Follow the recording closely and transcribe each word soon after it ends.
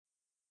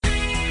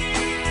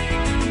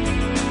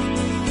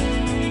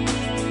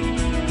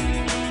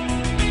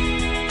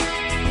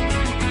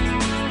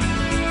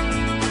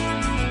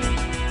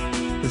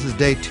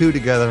day 2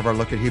 together of our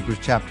look at Hebrews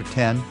chapter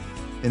 10.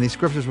 In these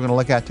scriptures we're going to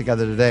look at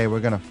together today, we're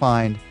going to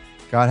find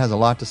God has a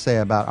lot to say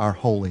about our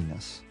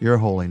holiness, your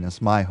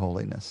holiness, my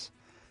holiness.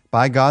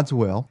 By God's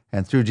will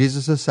and through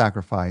Jesus'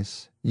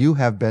 sacrifice, you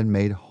have been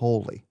made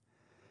holy.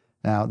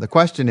 Now, the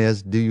question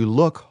is, do you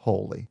look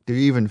holy? Do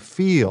you even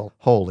feel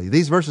holy?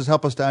 These verses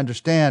help us to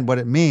understand what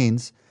it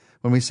means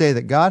when we say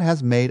that God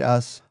has made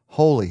us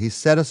holy. He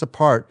set us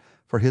apart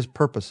for His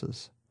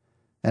purposes.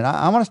 And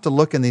I want us to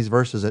look in these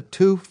verses at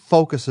two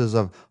focuses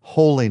of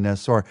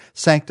holiness or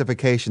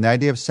sanctification. The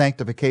idea of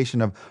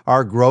sanctification of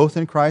our growth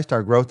in Christ,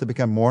 our growth to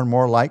become more and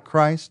more like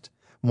Christ,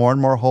 more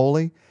and more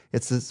holy.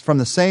 It's from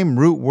the same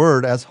root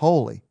word as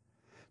holy.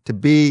 To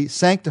be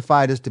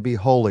sanctified is to be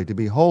holy. To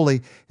be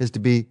holy is to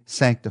be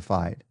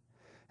sanctified.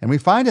 And we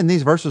find in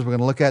these verses we're going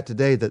to look at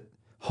today that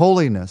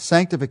holiness,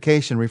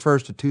 sanctification,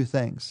 refers to two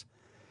things.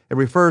 It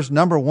refers,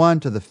 number one,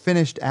 to the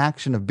finished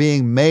action of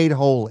being made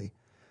holy,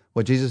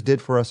 what Jesus did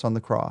for us on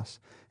the cross.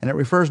 And it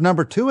refers,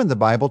 number two, in the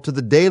Bible, to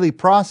the daily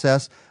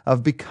process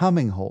of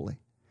becoming holy.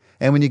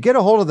 And when you get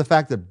a hold of the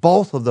fact that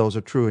both of those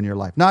are true in your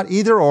life, not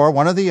either or,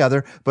 one or the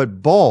other,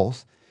 but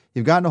both,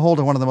 you've gotten a hold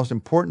of one of the most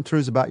important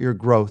truths about your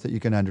growth that you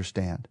can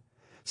understand.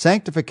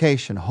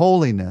 Sanctification,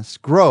 holiness,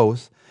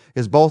 growth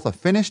is both a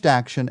finished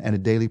action and a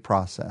daily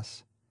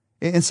process.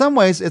 In some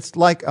ways, it's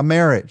like a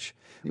marriage.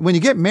 When you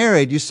get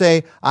married, you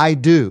say, I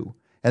do.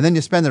 And then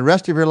you spend the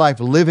rest of your life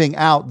living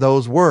out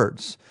those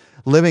words,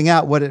 living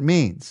out what it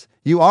means.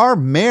 You are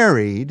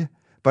married,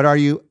 but are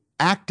you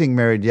acting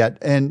married yet?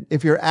 And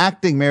if you're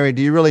acting married,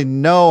 do you really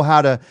know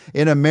how to,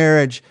 in a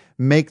marriage,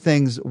 make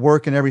things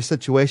work in every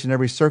situation,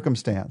 every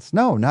circumstance?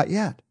 No, not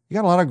yet. You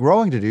got a lot of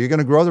growing to do. You're going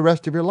to grow the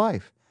rest of your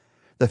life.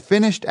 The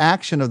finished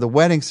action of the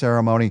wedding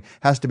ceremony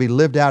has to be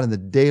lived out in the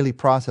daily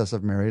process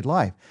of married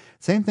life.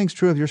 Same thing's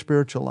true of your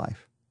spiritual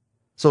life.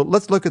 So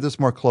let's look at this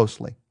more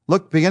closely.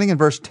 Look, beginning in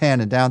verse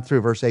 10 and down through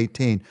verse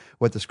 18,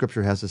 what the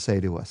Scripture has to say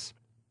to us.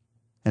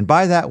 And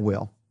by that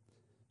will,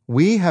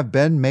 we have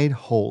been made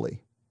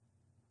holy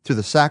through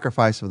the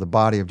sacrifice of the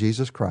body of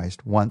Jesus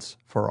Christ once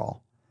for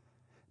all.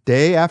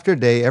 Day after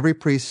day, every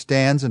priest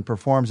stands and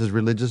performs his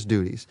religious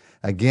duties.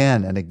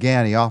 Again and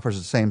again, he offers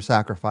the same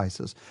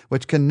sacrifices,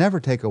 which can never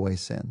take away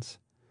sins.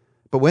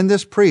 But when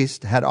this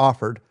priest had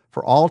offered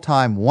for all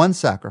time one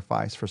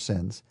sacrifice for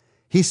sins,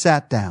 he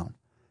sat down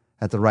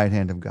at the right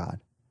hand of God.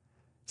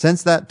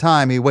 Since that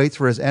time, he waits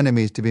for his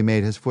enemies to be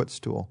made his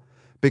footstool,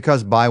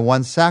 because by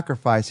one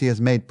sacrifice he has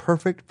made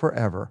perfect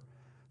forever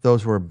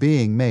those who are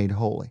being made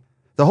holy.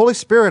 The Holy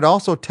Spirit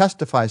also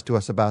testifies to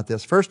us about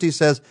this. First, he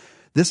says,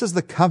 this is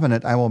the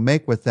covenant I will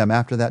make with them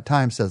after that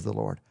time, says the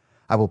Lord.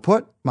 I will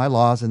put my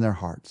laws in their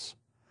hearts.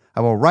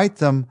 I will write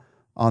them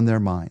on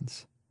their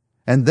minds.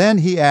 And then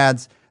he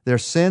adds, their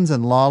sins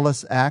and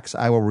lawless acts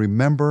I will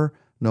remember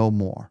no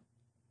more.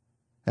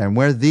 And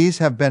where these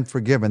have been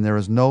forgiven, there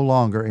is no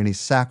longer any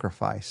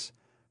sacrifice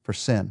for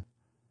sin.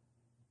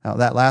 Now,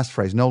 that last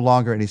phrase, no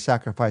longer any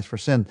sacrifice for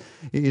sin,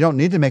 you don't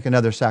need to make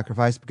another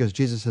sacrifice because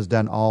Jesus has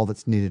done all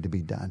that's needed to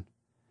be done.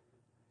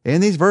 In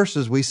these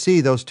verses, we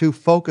see those two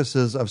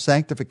focuses of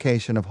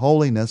sanctification, of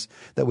holiness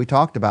that we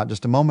talked about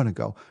just a moment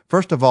ago.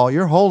 First of all,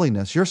 your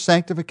holiness, your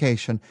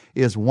sanctification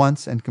is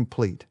once and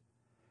complete.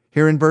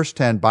 Here in verse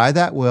 10, by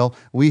that will,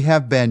 you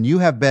have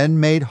been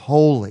made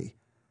holy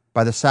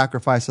by the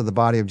sacrifice of the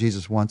body of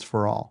Jesus once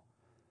for all.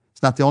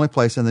 It's not the only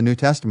place in the New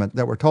Testament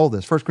that we're told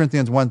this. 1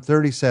 Corinthians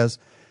 1:30 says,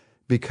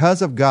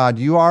 because of God,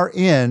 you are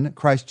in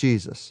Christ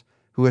Jesus,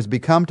 who has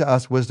become to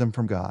us wisdom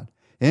from God.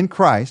 In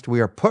Christ,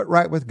 we are put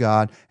right with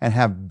God and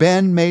have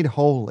been made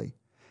holy,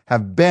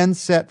 have been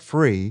set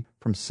free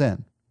from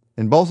sin.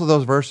 In both of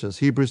those verses,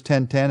 Hebrews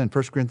 10:10 and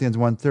 1 Corinthians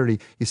 1:30,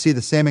 you see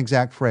the same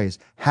exact phrase,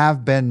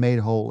 have been made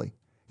holy.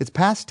 It's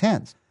past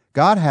tense.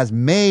 God has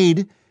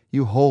made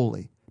you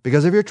holy.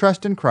 Because of your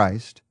trust in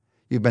Christ,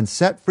 you've been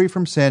set free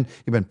from sin,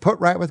 you've been put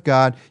right with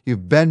God,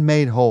 you've been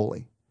made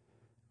holy.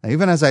 Now,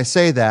 even as I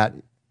say that,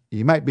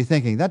 you might be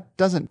thinking, that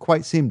doesn't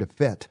quite seem to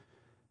fit.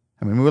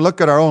 I mean, when we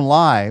look at our own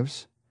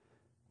lives,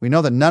 we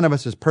know that none of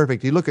us is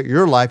perfect. You look at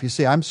your life, you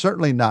see, I'm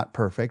certainly not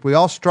perfect. We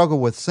all struggle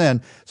with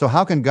sin. So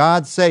how can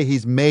God say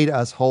He's made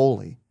us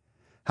holy?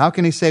 How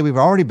can He say we've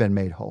already been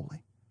made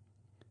holy?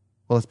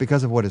 Well, it's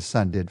because of what His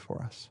Son did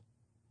for us.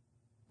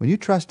 When you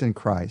trust in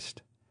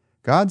Christ,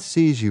 God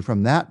sees you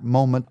from that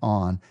moment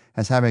on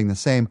as having the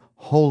same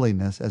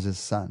holiness as His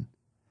Son.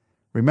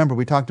 Remember,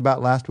 we talked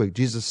about last week,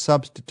 Jesus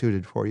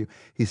substituted for you.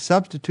 He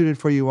substituted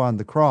for you on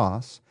the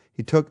cross.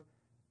 He took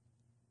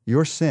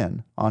your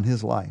sin on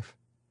His life.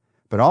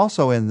 But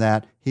also in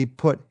that, He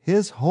put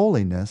His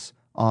holiness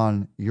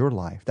on your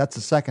life. That's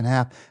the second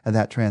half of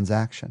that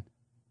transaction.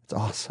 It's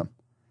awesome.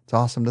 It's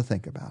awesome to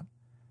think about.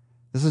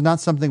 This is not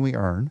something we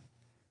earn.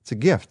 It's a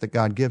gift that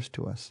God gives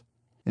to us.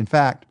 In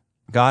fact,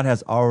 God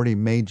has already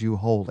made you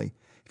holy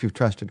if you've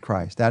trusted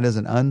Christ. That is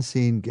an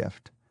unseen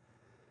gift.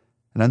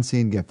 An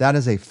unseen gift. That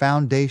is a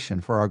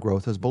foundation for our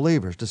growth as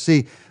believers, to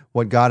see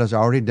what God has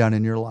already done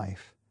in your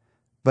life.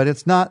 But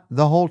it's not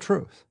the whole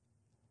truth.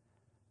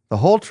 The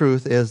whole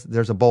truth is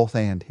there's a both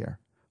and here.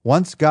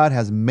 Once God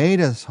has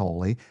made us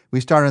holy, we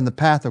start on the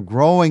path of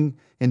growing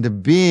into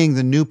being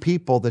the new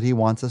people that He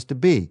wants us to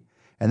be.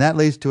 And that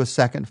leads to a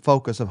second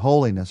focus of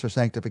holiness or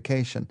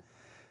sanctification.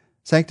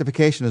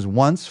 Sanctification is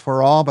once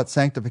for all, but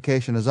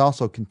sanctification is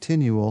also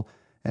continual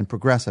and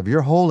progressive.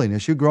 Your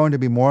holiness, you're growing to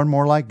be more and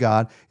more like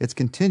God. It's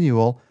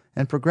continual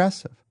and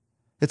progressive.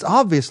 It's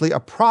obviously a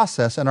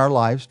process in our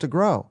lives to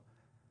grow.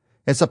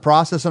 It's a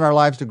process in our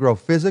lives to grow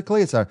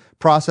physically. It's a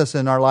process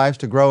in our lives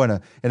to grow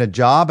in a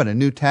job and a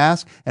new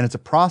task. And it's a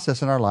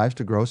process in our lives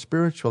to grow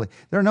spiritually.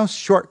 There are no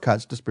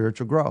shortcuts to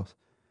spiritual growth.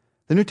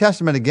 The New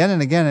Testament again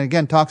and again and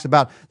again talks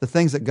about the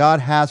things that God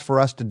has for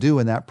us to do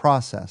in that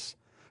process.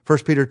 1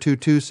 Peter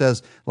 2:2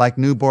 says, like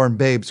newborn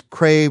babes,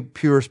 crave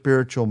pure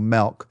spiritual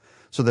milk,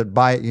 so that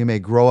by it you may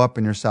grow up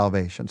in your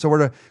salvation. So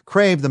we're to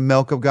crave the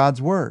milk of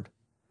God's Word.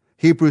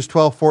 Hebrews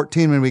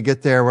 12:14, when we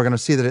get there, we're going to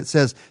see that it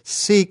says,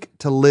 seek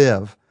to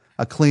live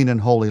a clean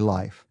and holy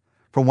life.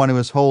 For one who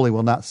is holy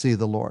will not see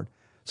the Lord.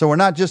 So we're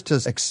not just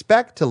to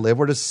expect to live,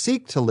 we're to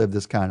seek to live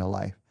this kind of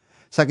life.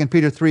 2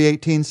 Peter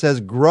 3:18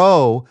 says,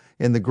 grow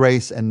in the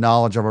grace and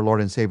knowledge of our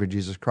Lord and Savior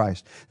Jesus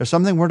Christ. There's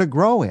something we're to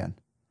grow in.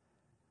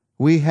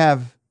 We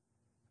have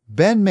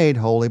been made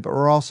holy, but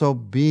we're also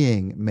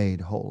being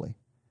made holy.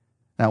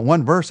 Now,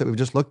 one verse that we've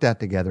just looked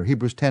at together,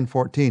 Hebrews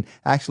 10:14,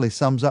 actually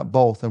sums up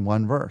both in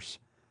one verse.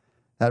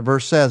 That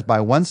verse says, by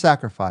one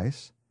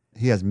sacrifice,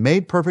 He has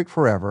made perfect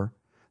forever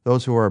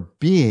those who are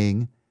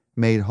being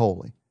made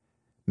holy.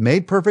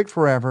 Made perfect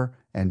forever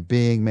and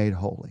being made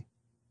holy.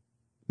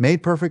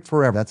 Made perfect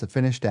forever, that's a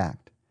finished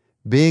act.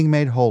 Being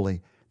made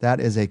holy, that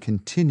is a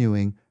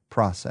continuing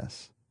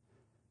process.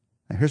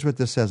 Now, here's what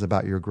this says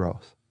about your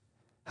growth,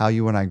 how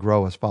you and I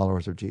grow as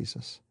followers of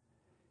Jesus.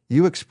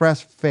 You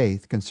express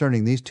faith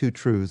concerning these two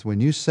truths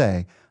when you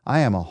say, I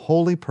am a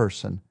holy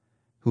person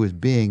who is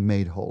being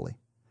made holy.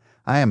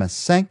 I am a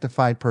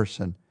sanctified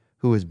person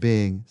who is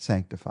being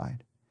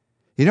sanctified.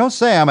 You don't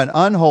say, I'm an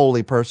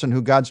unholy person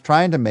who God's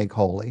trying to make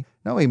holy.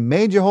 No, He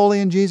made you holy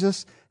in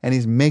Jesus, and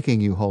He's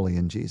making you holy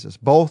in Jesus.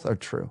 Both are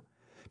true.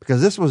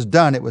 Because this was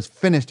done, it was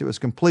finished, it was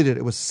completed,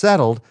 it was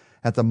settled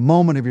at the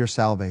moment of your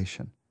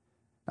salvation.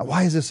 Now,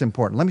 why is this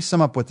important? Let me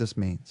sum up what this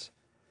means.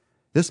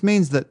 This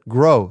means that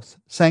growth,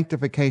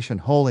 sanctification,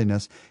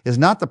 holiness is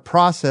not the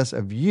process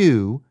of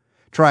you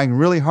trying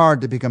really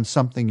hard to become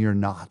something you're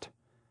not.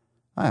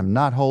 I am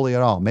not holy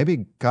at all.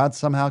 Maybe God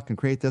somehow can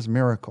create this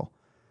miracle.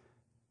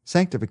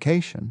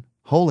 Sanctification,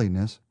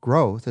 holiness,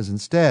 growth is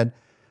instead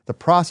the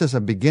process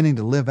of beginning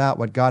to live out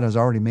what God has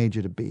already made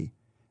you to be.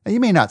 Now, you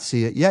may not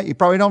see it yet. You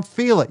probably don't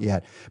feel it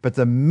yet. But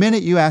the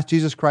minute you ask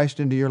Jesus Christ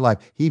into your life,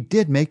 He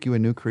did make you a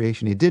new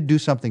creation. He did do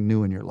something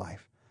new in your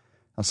life.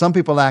 Now, some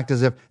people act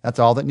as if that's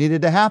all that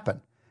needed to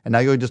happen. And now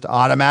you'll just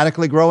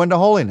automatically grow into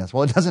holiness.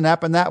 Well, it doesn't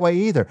happen that way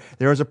either.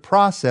 There is a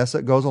process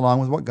that goes along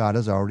with what God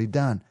has already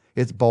done.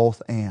 It's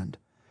both and.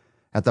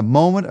 At the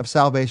moment of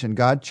salvation,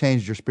 God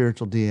changed your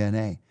spiritual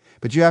DNA.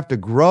 But you have to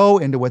grow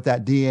into what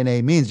that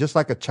DNA means. Just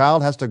like a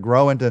child has to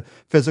grow into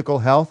physical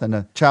health and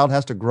a child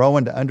has to grow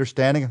into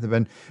understanding if they've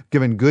been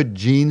given good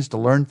genes to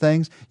learn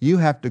things, you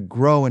have to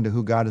grow into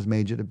who God has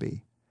made you to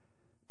be.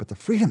 But the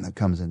freedom that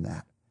comes in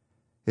that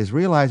is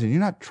realizing you're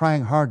not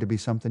trying hard to be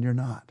something you're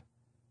not.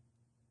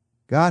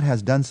 God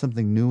has done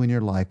something new in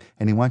your life,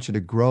 and He wants you to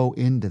grow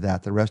into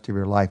that the rest of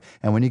your life.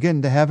 And when you get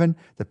into heaven,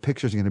 the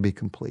picture's going to be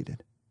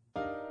completed.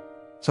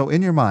 So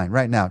in your mind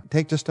right now,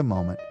 take just a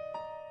moment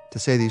to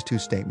say these two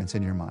statements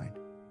in your mind.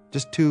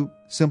 Just two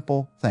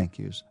simple thank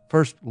yous.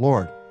 First,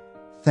 Lord,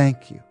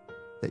 thank you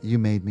that you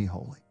made me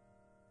holy.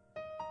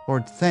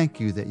 Lord,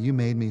 thank you that you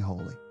made me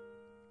holy.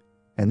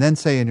 And then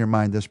say in your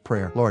mind this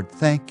prayer, Lord,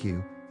 thank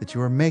you that you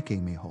are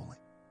making me holy.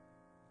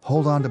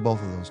 Hold on to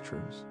both of those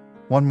truths.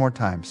 One more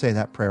time, say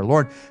that prayer.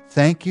 Lord,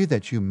 thank you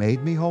that you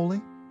made me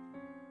holy,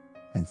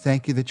 and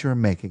thank you that you're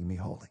making me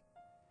holy.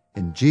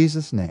 In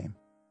Jesus' name,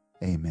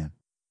 amen.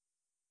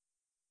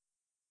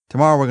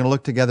 Tomorrow we're going to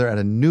look together at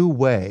a new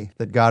way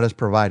that God has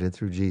provided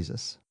through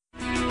Jesus.